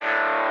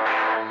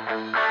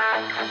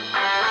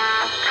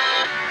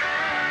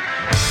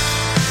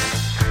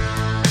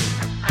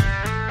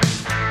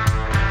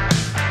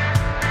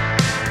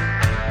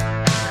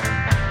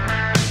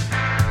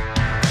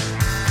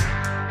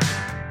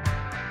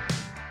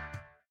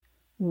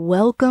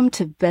Welcome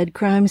to Bed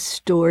Crime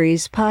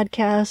Stories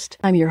podcast.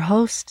 I'm your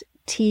host,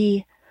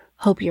 T.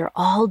 Hope you're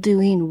all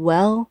doing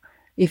well.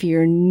 If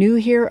you're new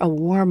here, a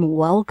warm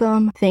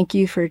welcome. Thank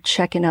you for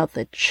checking out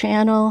the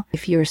channel.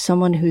 If you're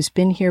someone who's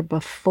been here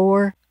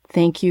before,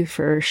 thank you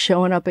for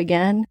showing up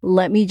again.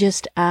 Let me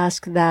just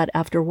ask that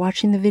after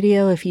watching the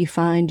video, if you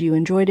find you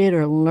enjoyed it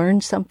or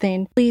learned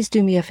something, please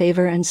do me a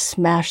favor and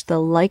smash the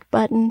like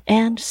button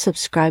and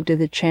subscribe to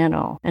the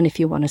channel. And if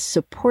you want to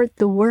support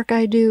the work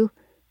I do,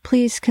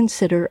 please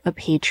consider a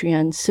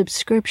Patreon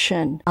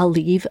subscription. I'll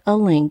leave a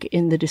link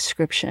in the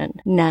description.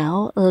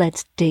 Now,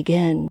 let's dig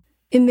in.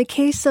 In the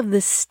case of the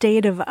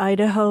state of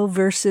Idaho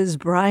versus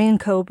Bryan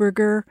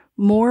Kohberger,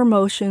 more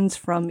motions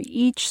from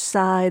each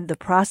side, the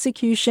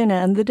prosecution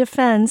and the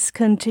defense,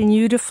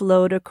 continue to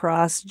float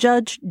across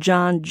Judge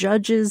John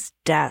Judge's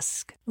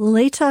desk.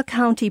 Latah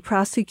County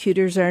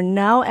prosecutors are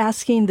now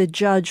asking the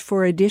judge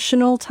for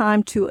additional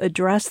time to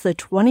address the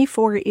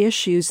 24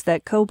 issues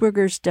that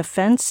Kohberger's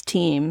defense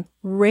team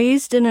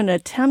raised in an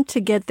attempt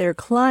to get their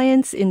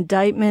client's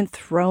indictment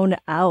thrown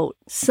out.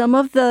 Some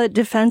of the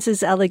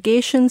defense's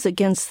allegations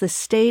against the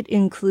state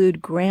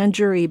include grand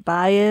jury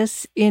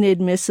bias,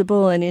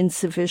 inadmissible and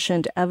insufficient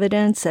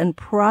evidence, and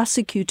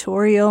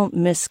prosecutorial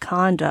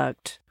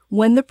misconduct.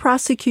 When the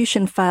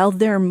prosecution filed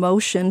their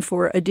motion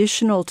for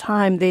additional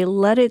time, they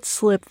let it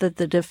slip that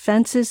the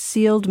defense's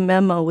sealed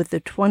memo with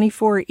the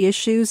 24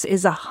 issues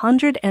is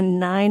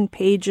 109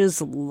 pages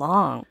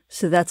long.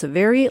 So that's a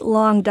very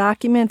long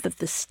document that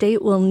the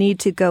state will need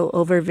to go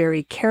over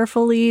very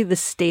carefully. The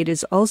state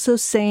is also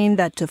saying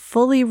that to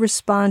fully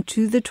respond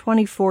to the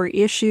 24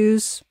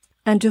 issues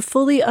and to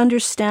fully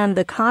understand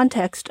the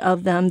context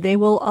of them, they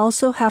will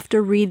also have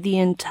to read the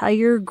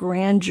entire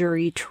grand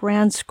jury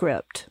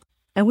transcript.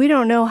 And we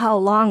don't know how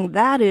long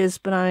that is,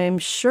 but I'm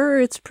sure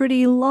it's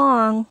pretty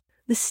long.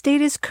 The state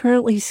is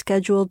currently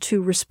scheduled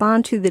to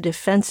respond to the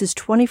defense's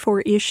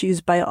 24 issues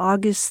by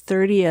August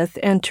 30th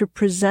and to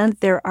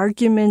present their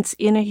arguments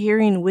in a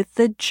hearing with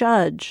the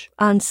judge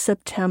on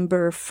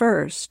September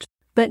 1st.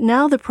 But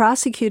now the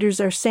prosecutors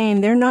are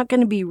saying they're not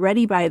going to be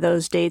ready by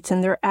those dates,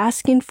 and they're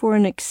asking for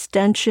an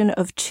extension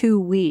of 2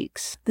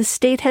 weeks. The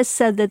state has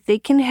said that they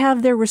can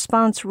have their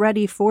response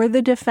ready for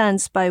the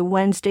defense by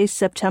Wednesday,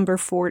 September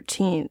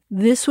 14th.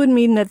 This would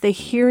mean that the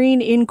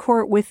hearing in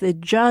court with the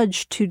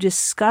judge to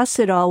discuss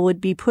it all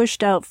would be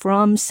pushed out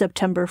from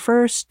September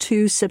 1st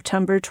to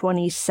September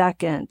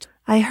 22nd.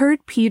 I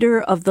heard Peter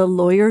of The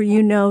Lawyer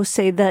You Know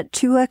say that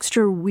 2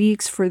 extra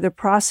weeks for the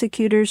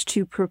prosecutors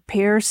to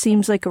prepare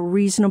seems like a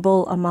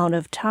reasonable amount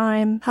of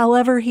time.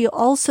 However, he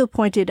also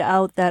pointed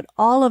out that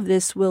all of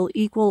this will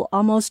equal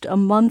almost a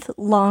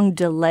month-long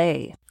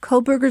delay.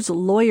 Kohberger's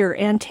lawyer,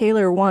 Ann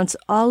Taylor, wants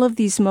all of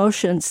these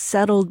motions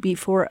settled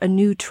before a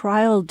new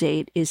trial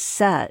date is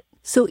set.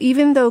 So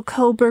even though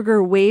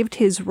Kohberger waived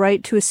his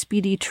right to a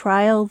speedy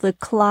trial, the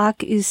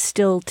clock is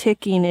still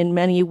ticking in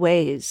many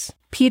ways.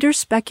 Peter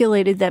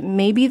speculated that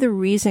maybe the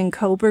reason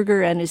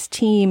Kohberger and his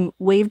team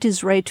waived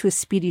his right to a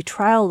speedy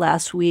trial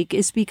last week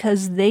is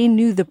because they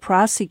knew the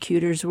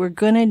prosecutors were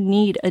going to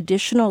need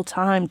additional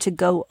time to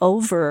go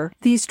over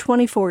these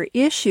 24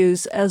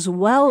 issues as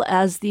well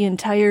as the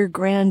entire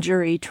grand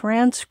jury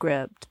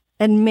transcript.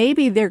 And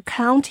maybe they're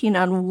counting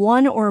on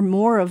one or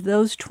more of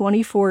those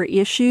 24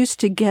 issues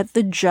to get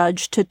the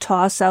judge to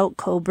toss out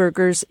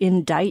Kohberger's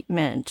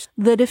indictment.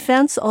 The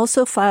defense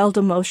also filed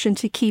a motion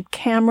to keep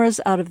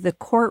cameras out of the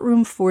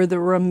courtroom for the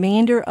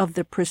remainder of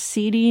the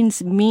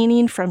proceedings,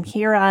 meaning from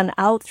here on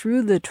out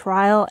through the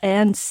trial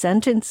and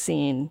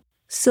sentencing.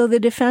 So the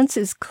defense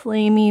is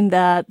claiming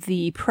that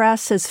the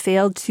press has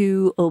failed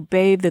to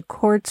obey the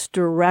court's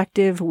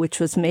directive, which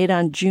was made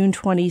on June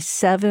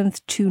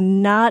 27th, to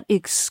not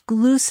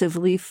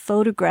exclusively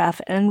photograph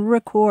and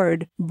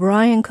record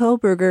Bryan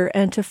Kohberger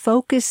and to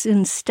focus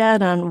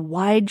instead on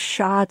wide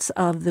shots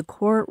of the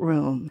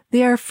courtroom.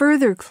 They are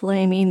further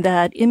claiming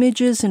that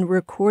images and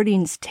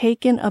recordings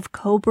taken of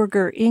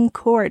Kohberger in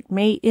court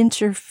may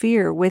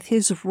interfere with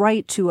his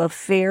right to a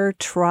fair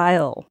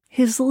trial.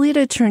 His lead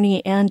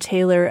attorney, Ann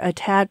Taylor,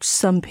 attached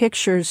some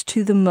pictures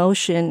to the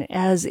motion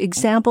as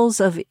examples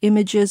of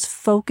images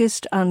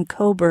focused on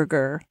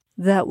Kohberger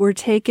that were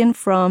taken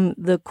from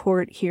the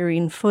court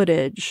hearing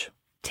footage.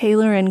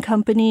 Taylor and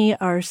company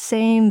are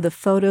saying the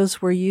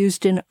photos were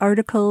used in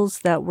articles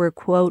that were,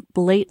 quote,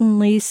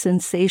 blatantly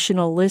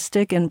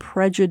sensationalistic and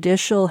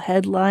prejudicial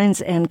headlines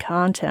and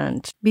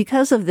content.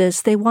 Because of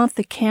this, they want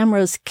the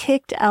cameras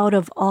kicked out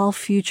of all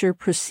future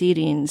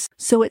proceedings.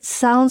 So it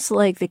sounds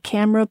like the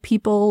camera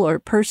people or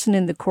person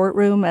in the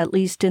courtroom, at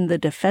least in the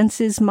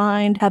defense's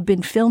mind, have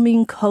been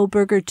filming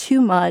Kohberger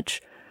too much,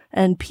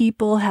 and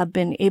people have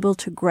been able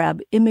to grab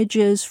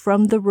images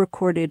from the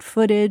recorded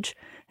footage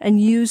and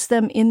use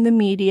them in the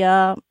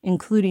media,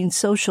 including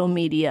social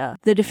media.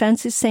 The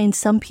defense is saying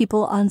some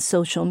people on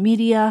social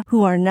media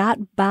who are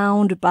not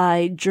bound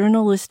by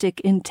journalistic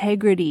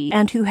integrity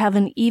and who have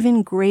an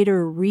even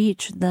greater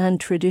reach than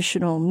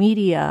traditional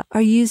media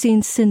are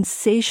using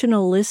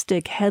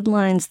sensationalistic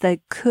headlines that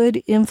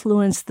could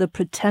influence the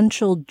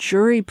potential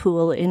jury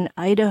pool in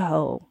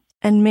Idaho.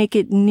 and make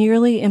it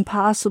nearly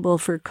impossible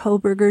for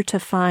Kohberger to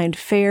find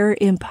fair,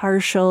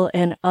 impartial,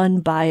 and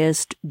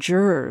unbiased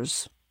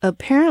jurors.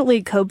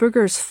 Apparently,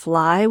 Kohberger's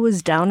fly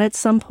was down at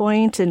some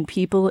point and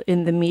people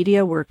in the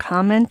media were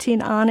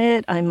commenting on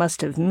it. I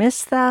must have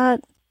missed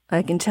that.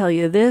 I can tell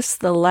you this,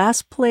 the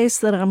last place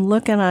that I'm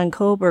looking on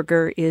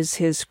Kohberger is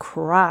his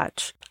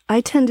crotch. I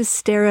tend to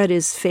stare at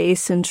his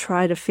face and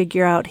try to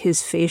figure out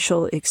his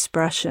facial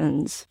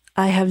expressions.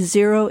 I have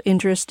zero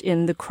interest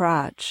in the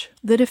crotch.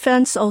 The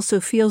defense also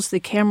feels the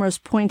cameras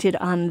pointed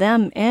on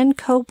them and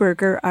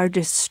Kohberger are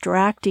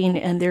distracting,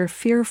 and they're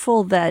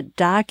fearful that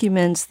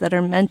documents that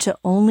are meant to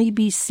only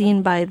be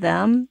seen by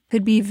them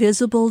could be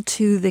visible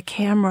to the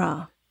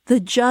camera. The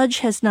judge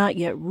has not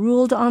yet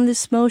ruled on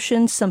this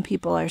motion. Some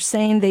people are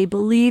saying they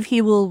believe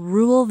he will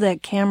rule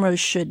that cameras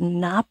should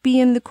not be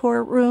in the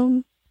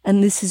courtroom,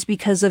 and this is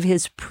because of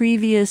his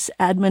previous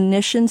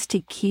admonitions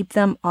to keep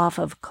them off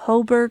of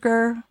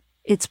Kohberger.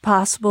 It's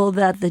possible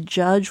that the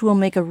judge will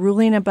make a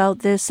ruling about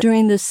this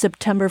during the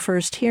September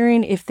 1st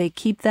hearing if they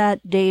keep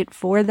that date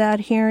for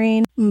that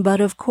hearing.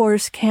 But of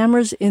course,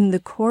 cameras in the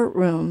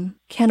courtroom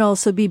can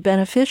also be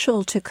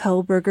beneficial to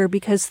Kohberger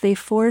because they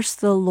force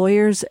the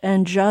lawyers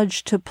and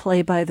judge to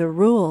play by the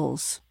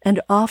rules and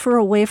offer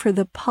a way for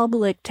the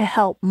public to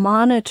help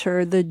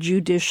monitor the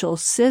judicial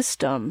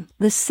system.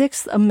 The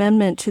Sixth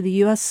Amendment to the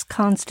U.S.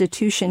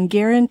 Constitution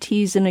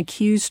guarantees an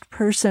accused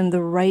person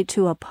the right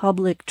to a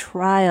public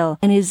trial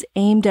and is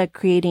aimed at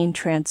creating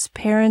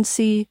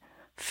transparency,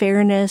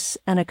 fairness,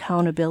 and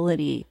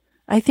accountability.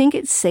 I think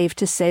it's safe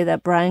to say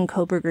that Bryan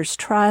Kohberger's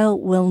trial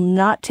will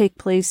not take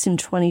place in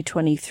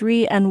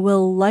 2023 and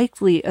will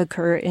likely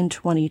occur in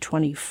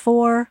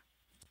 2024.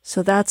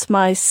 So that's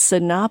my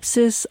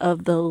synopsis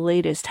of the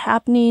latest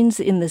happenings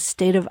in the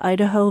state of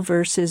Idaho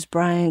versus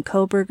Bryan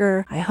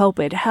Kohberger. I hope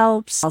it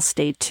helps. I'll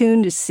stay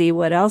tuned to see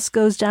what else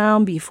goes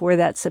down before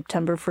that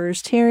September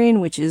 1st hearing,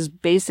 which is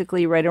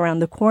basically right around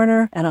the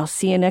corner. And I'll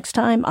see you next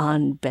time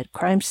on Bed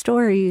Crime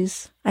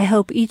Stories. I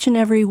hope each and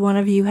every one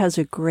of you has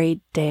a great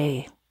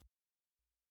day.